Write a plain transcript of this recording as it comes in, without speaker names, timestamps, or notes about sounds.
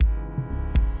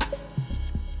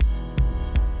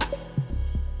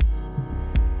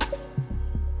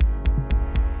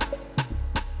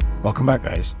Welcome back,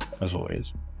 guys, as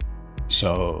always.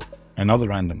 So, another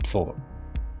random thought.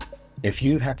 If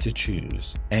you had to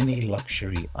choose any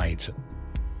luxury item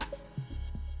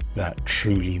that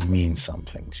truly means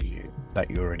something to you, that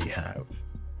you already have.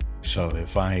 So,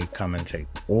 if I come and take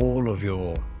all of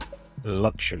your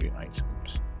luxury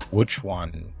items, which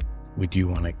one would you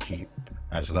want to keep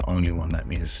as the only one that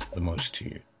means the most to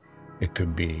you? It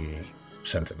could be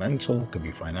sentimental, it could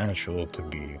be financial, it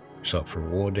could be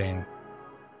self-rewarding.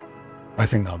 I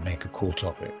think that would make a cool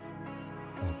topic.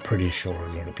 I'm pretty sure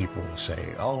a lot of people will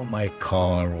say, oh, my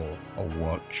car or a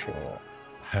watch or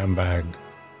a handbag,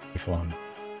 phone.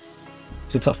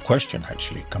 It's a tough question,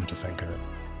 actually, come to think of it.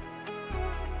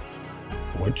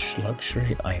 Which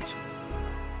luxury item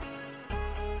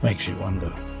makes you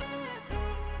wonder?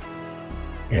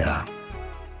 Yeah,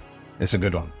 it's a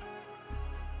good one.